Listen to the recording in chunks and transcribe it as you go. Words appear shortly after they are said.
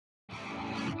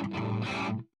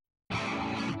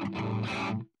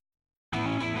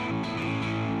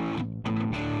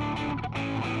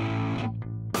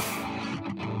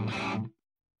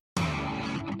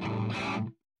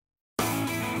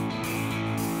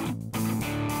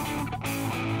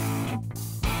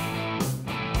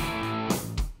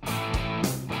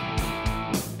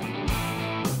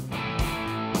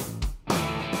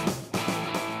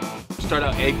Start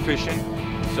out egg fishing,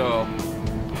 so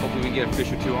hopefully we can get a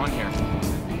fish or two on here.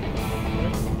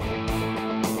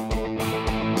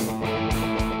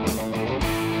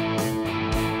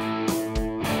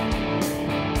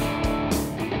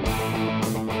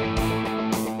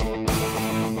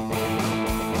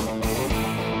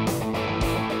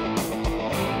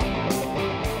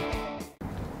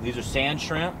 These are sand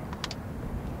shrimp.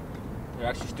 They're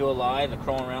actually still alive. They're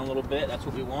crawling around a little bit. That's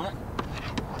what we want.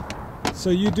 So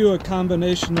you do a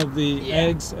combination of the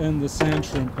eggs and the sand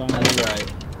shrimp on That's it.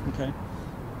 right. Okay.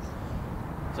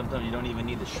 Sometimes you don't even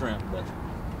need the shrimp, but...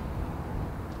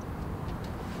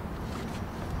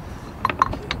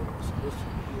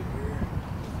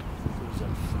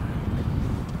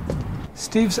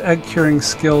 Steve's egg curing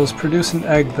skills produce an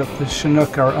egg that the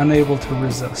chinook are unable to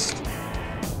resist.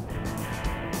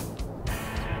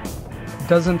 It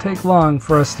doesn't take long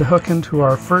for us to hook into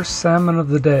our first salmon of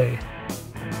the day.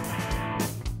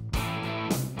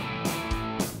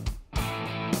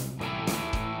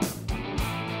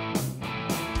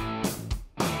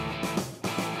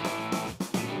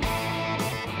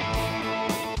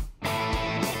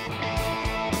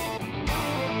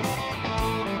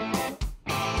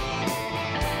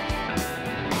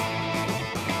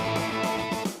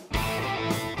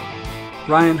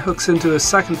 Ryan hooks into his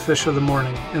second fish of the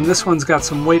morning, and this one's got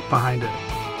some weight behind it.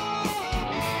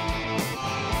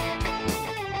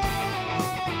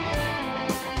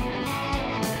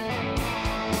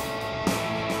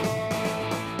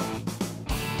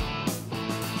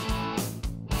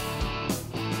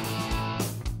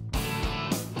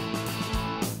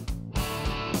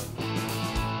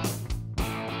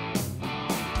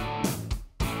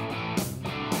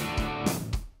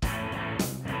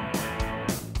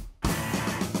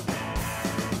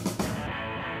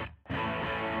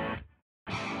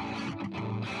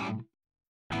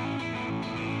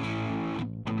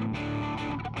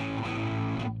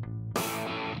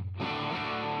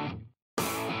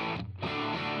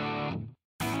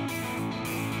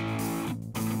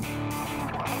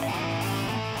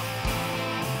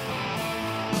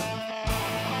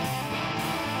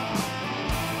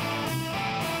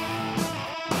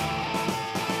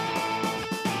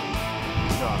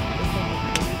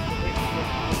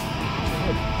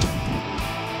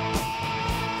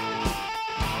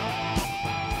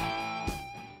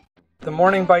 The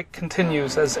morning bite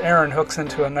continues as Aaron hooks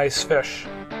into a nice fish.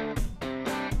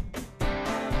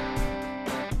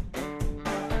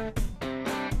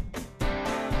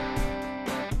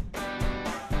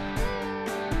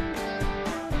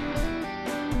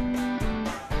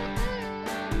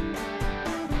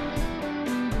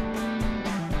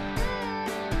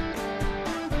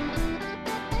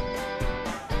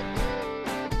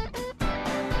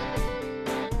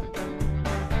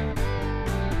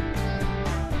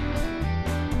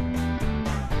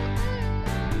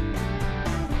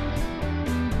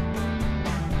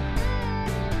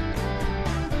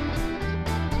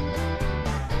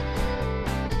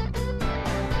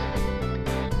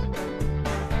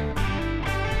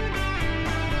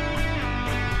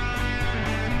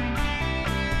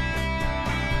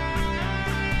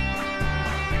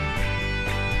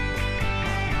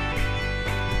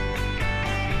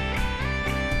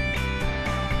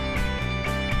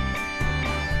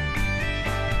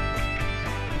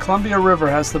 Columbia River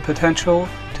has the potential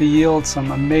to yield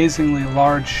some amazingly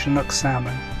large chinook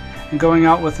salmon, and going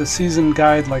out with a seasoned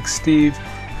guide like Steve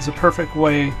is a perfect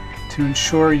way to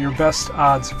ensure your best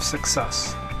odds of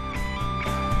success.